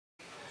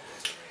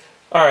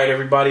Alright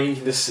everybody,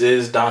 this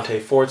is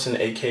Dante Fortson,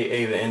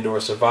 aka the Indoor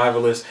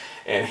Survivalist,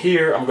 and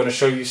here I'm going to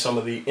show you some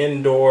of the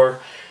indoor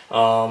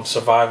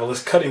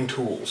survivalist cutting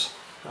tools.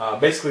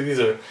 Basically these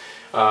are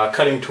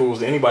cutting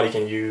tools that anybody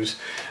can use,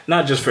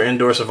 not just for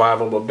indoor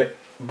survival,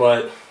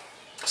 but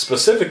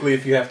specifically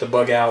if you have to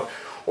bug out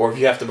or if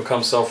you have to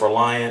become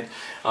self-reliant.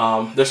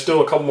 There's still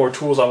a couple more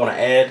tools I want to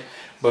add,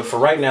 but for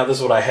right now this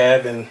is what I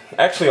have, and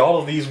actually all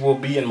of these will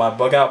be in my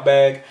bug out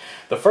bag.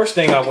 The first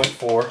thing I went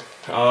for,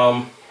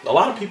 a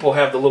lot of people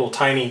have the little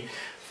tiny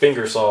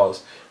finger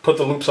saws. Put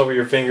the loops over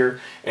your finger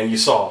and you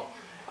saw.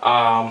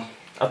 I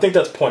think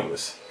that's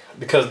pointless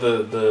because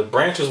the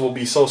branches will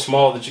be so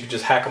small that you can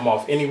just hack them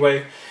off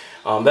anyway.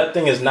 That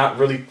thing is not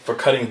really for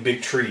cutting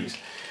big trees.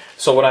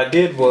 So what I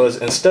did was,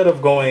 instead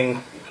of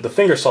going the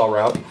finger saw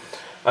route,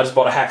 I just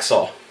bought a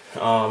hacksaw.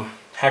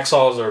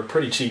 Hacksaws are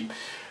pretty cheap.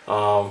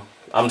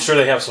 I'm sure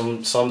they have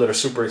some that are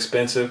super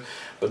expensive,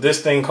 but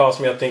this thing cost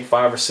me I think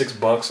 $5 or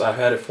 $6. I've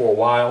had it for a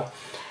while.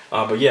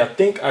 But yeah, I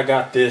think I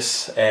got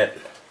this at,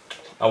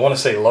 I want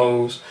to say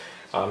Lowe's,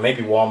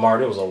 maybe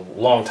Walmart. It was a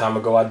long time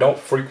ago. I don't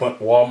frequent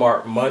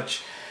Walmart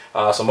much,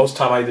 so most of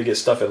the time I either get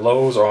stuff at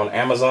Lowe's or on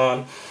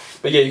Amazon.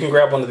 But yeah, you can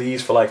grab one of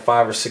these for like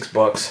 $5 or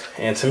 $6,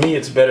 and to me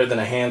it's better than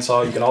a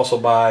handsaw. You can also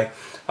buy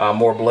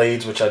more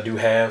blades, which I do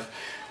have,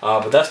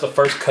 but that's the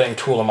first cutting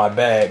tool in my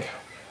bag.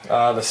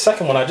 The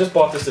second one, I just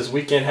bought this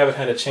weekend, haven't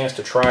had a chance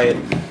to try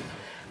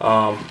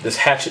it. This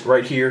hatchet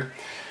right here.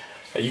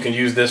 You can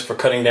use this for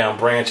cutting down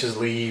branches,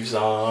 leaves. I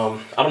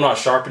don't know how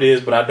sharp it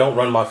is, but I don't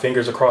run my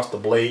fingers across the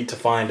blade to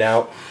find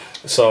out.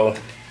 So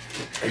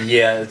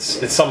yeah, it's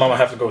something I'm gonna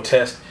have to go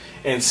test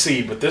and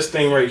see. But this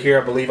thing right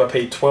here, I believe I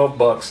paid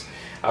 $12.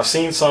 I've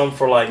seen some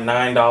for like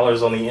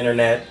 $9 on the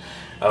internet,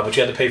 but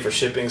you have to pay for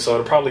shipping, so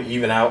it'll probably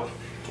even out.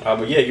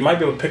 But yeah, you might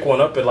be able to pick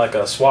one up at like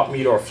a swap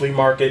meet or a flea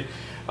market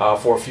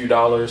for a few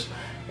dollars.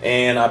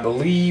 And I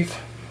believe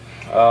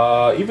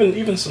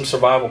even some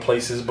survival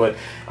places, but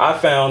I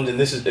found, and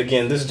this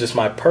is just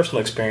my personal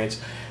experience,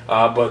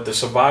 but the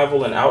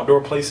survival and outdoor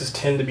places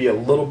tend to be a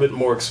little bit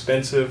more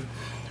expensive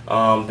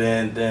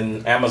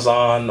than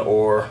Amazon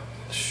or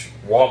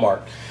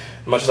Walmart.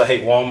 As much as I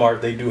hate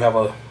Walmart, they do have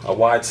a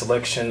wide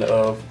selection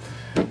of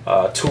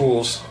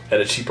tools at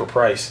a cheaper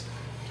price.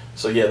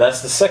 So yeah,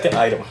 that's the second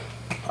item.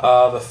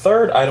 The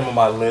third item on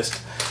my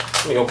list,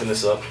 let me open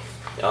this up.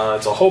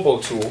 It's a hobo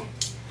tool.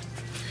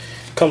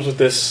 Comes with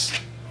this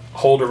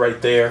holder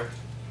right there,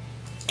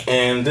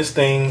 and this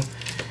thing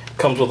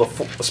comes with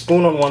a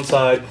spoon on one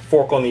side,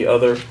 fork on the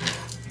other.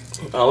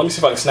 Let me see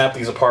if I can snap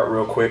these apart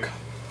real quick.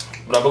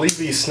 But I believe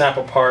these snap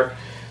apart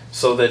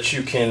so that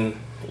you can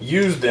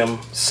use them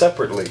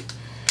separately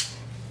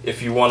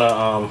if you want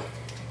to.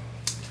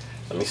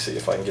 Let me see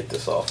if I can get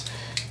this off.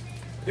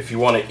 If you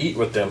want to eat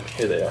with them,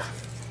 here they are.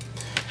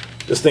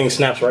 This thing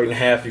snaps right in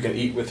half. You can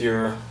eat with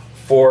your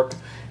fork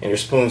and your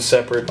spoon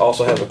separate.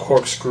 Also has a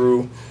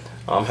corkscrew.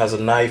 Has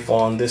a knife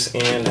on this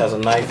end, has a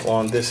knife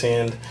on this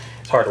end.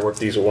 It's hard to work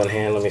these with one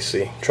hand. Let me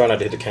see. Try not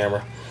to hit the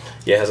camera.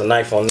 Yeah, it has a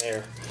knife on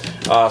there.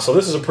 So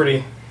this is a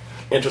pretty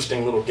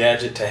interesting little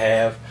gadget to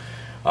have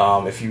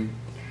if you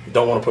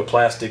don't want to put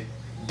plastic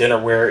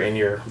dinnerware in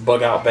your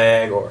bug out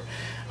bag or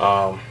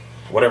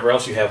whatever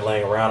else you have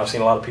laying around. I've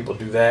seen a lot of people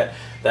do that.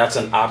 That's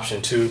an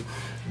option too.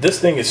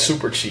 This thing is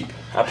super cheap.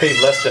 I paid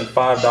less than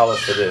 $5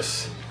 for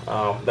this.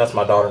 That's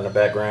my daughter in the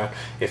background,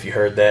 if you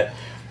heard that.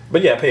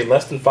 But yeah, I paid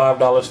less than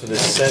 $5 for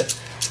this set,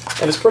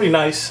 and it's pretty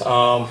nice.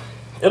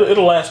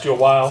 It'll last you a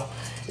while.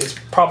 It's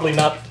probably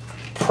not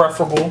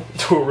preferable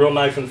to a real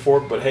knife and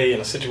fork, but hey, in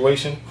a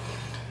situation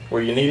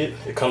where you need it,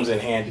 it comes in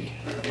handy.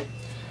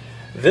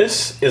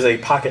 This is a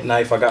pocket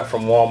knife I got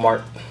from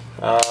Walmart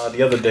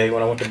the other day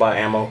when I went to buy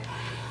ammo.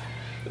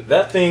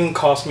 That thing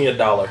cost me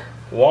 $1.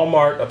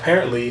 Walmart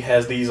apparently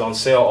has these on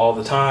sale all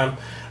the time.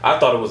 I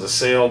thought it was a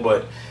sale,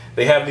 but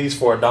they have these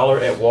for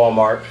 $1 at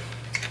Walmart.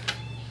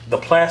 The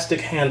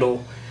plastic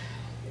handle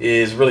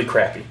is really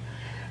crappy.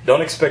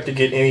 Don't expect to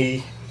get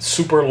any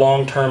super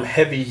long-term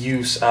heavy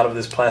use out of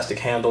this plastic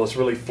handle. It's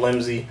really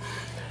flimsy,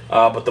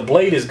 but the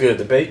blade is good.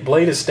 The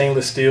blade is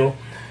stainless steel.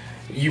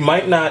 You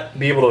might not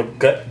be able to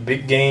gut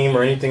big game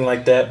or anything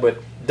like that,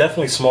 but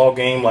definitely small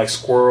game like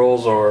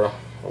squirrels or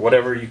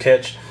whatever you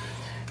catch,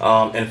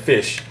 and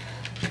fish.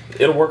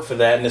 It'll work for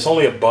that, and it's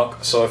only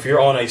 $1. So if you're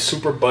on a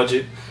super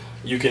budget,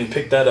 you can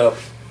pick that up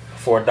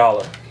for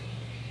 $1.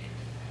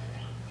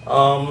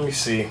 Let me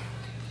see.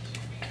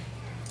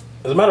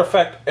 As a matter of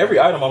fact, every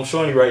item I'm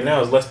showing you right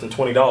now is less than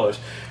 $20.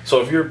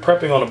 So if you're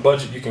prepping on a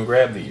budget, you can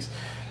grab these.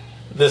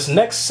 This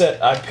next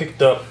set I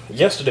picked up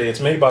yesterday.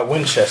 It's made by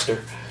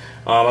Winchester.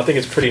 I think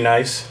it's pretty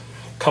nice.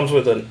 Comes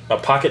with a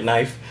pocket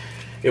knife.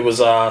 It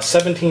was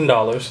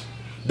 $17.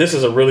 This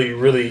is a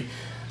really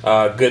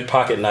good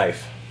pocket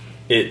knife.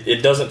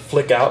 It doesn't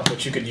flick out,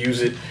 but you could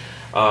use it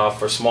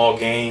for small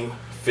game,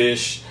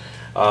 fish,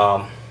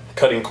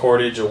 cutting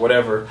cordage or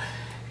whatever.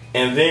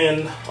 And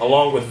then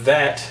along with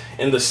that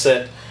in the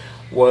set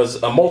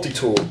was a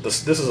multi-tool.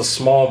 This is a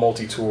small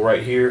multi-tool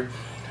right here.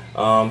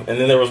 And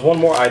then there was one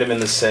more item in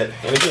the set.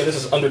 And again, this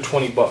is under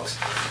 $20.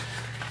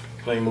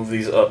 Let me move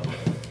these up.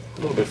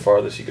 little bit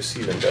farther so you can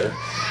see them better.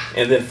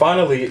 And then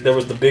finally, there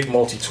was the big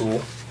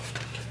multi-tool.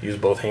 Use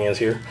both hands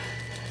here.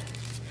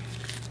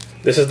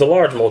 This is the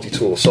large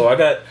multi-tool. So I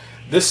got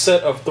this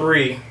set of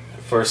 3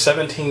 for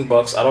 17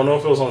 bucks. I don't know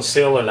if it was on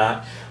sale or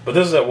not, but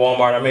this is at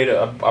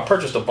Walmart. I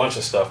purchased a bunch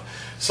of stuff.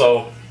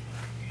 So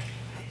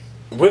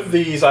with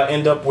these, I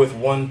end up with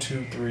 1,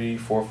 2, 3,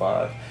 4,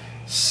 5,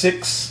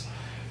 6,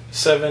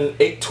 7,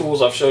 8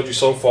 tools I've showed you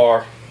so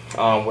far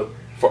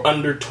for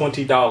under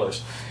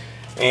 $20.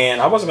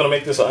 And I wasn't going to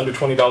make this an under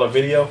 $20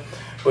 video,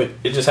 but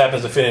it just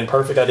happens to fit in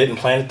perfect. I didn't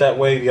plan it that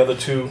way. The other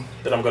 2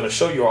 that I'm going to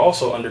show you are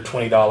also under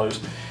 $20,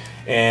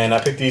 and I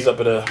picked these up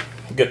at a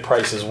good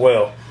price as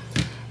well.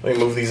 Let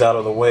me move these out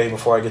of the way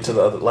before I get to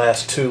the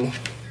last 2.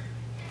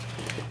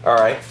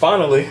 Alright,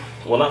 finally,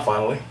 well, not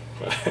finally,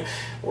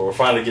 well, we're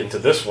finally getting to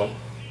this one.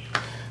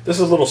 This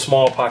is a little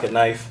small pocket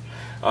knife.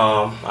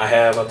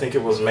 I think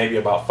it was maybe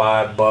about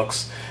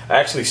 $5. I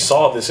actually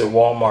saw this at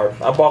Walmart.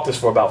 I bought this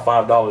for about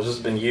 $5. This has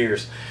been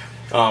years.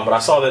 But I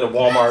saw that at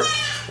Walmart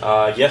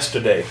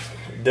yesterday.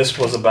 This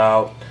was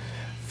about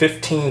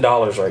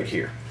 $15 right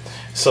here.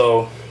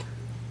 So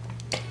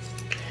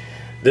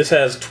this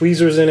has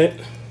tweezers in it.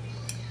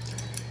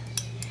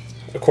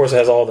 Of course, it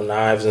has all the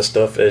knives and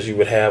stuff as you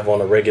would have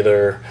on a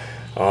regular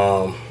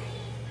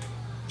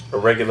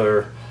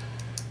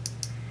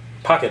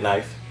pocket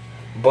knife.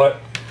 But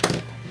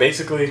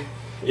basically,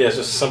 yeah, it's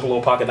just a simple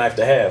little pocket knife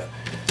to have.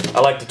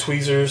 I like the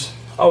tweezers.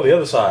 Oh, the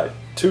other side,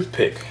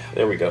 toothpick.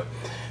 There we go,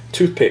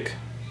 toothpick.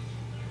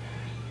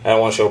 I don't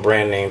want to show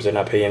brand names. They're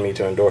not paying me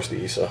to endorse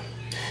these. So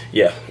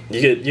yeah,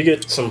 you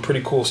get some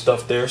pretty cool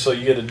stuff there. So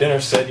you get a dinner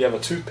set. You have a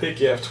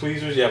toothpick. You have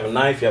tweezers. You have a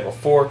knife. You have a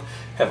fork.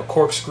 You have a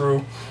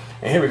corkscrew.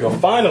 And here we go.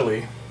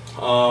 Finally,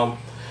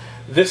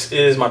 this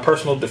is my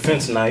personal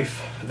defense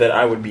knife that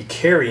I would be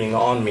carrying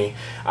on me.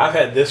 I've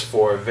had this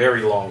for a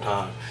very long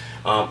time.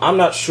 I'm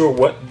not sure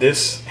what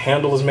this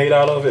handle is made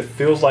out of. It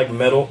feels like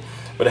metal,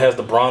 but it has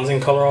the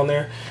bronzing color on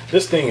there.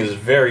 This thing is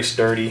very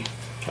sturdy.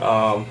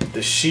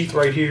 The sheath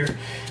right here,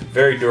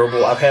 very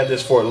durable. I've had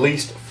this for at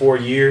least 4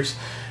 years.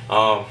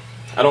 I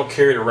don't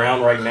carry it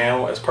around right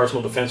now as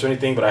personal defense or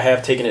anything, but I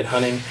have taken it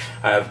hunting.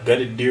 I have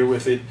gutted deer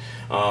with it,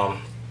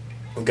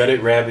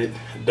 gutted rabbit,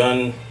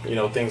 done, you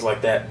know, things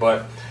like that.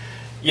 But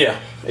yeah,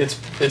 it's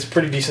a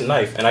pretty decent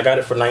knife, and I got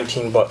it for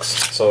 19 bucks.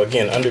 So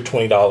again, under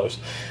 $20.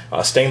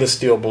 Stainless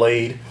steel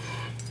blade.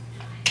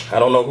 I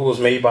don't know who it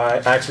was made by.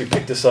 I actually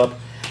picked this up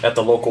at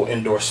the local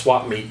indoor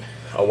swap meet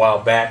a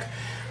while back.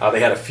 They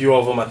had a few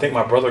of them. I think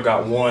my brother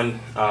got one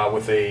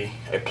with a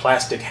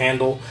plastic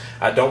handle.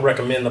 I don't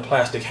recommend the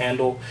plastic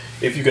handle.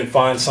 If you can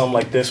find some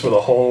like this where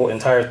the whole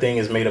entire thing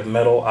is made of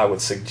metal, I would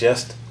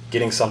suggest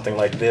getting something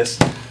like this.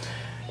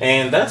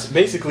 And that's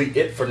basically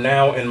it for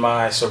now in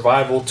my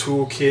survival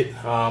toolkit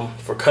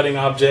for cutting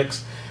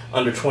objects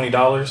under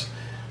 $20.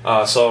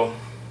 So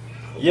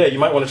yeah, you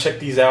might want to check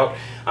these out.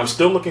 I'm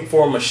still looking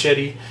for a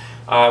machete.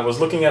 I was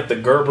looking at the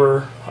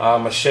Gerber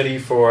machete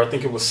for, I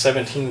think it was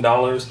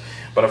 $17,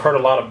 but I've heard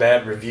a lot of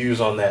bad reviews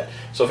on that.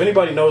 So if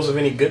anybody knows of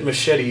any good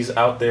machetes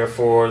out there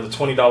for the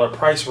 $20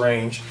 price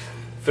range,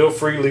 feel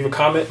free to leave a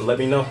comment and let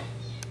me know.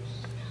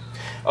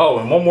 Oh,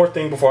 and one more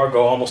thing before I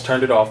go, I almost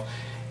turned it off.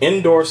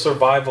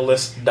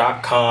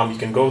 IndoorSurvivalist.com. You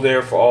can go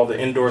there for all the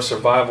indoor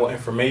survival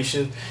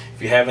information.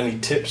 If you have any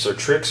tips or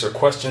tricks or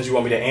questions you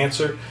want me to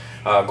answer,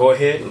 go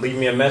ahead and leave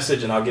me a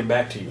message and I'll get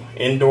back to you.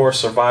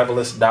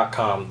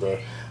 IndoorSurvivalist.com. The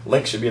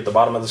link should be at the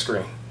bottom of the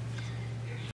screen.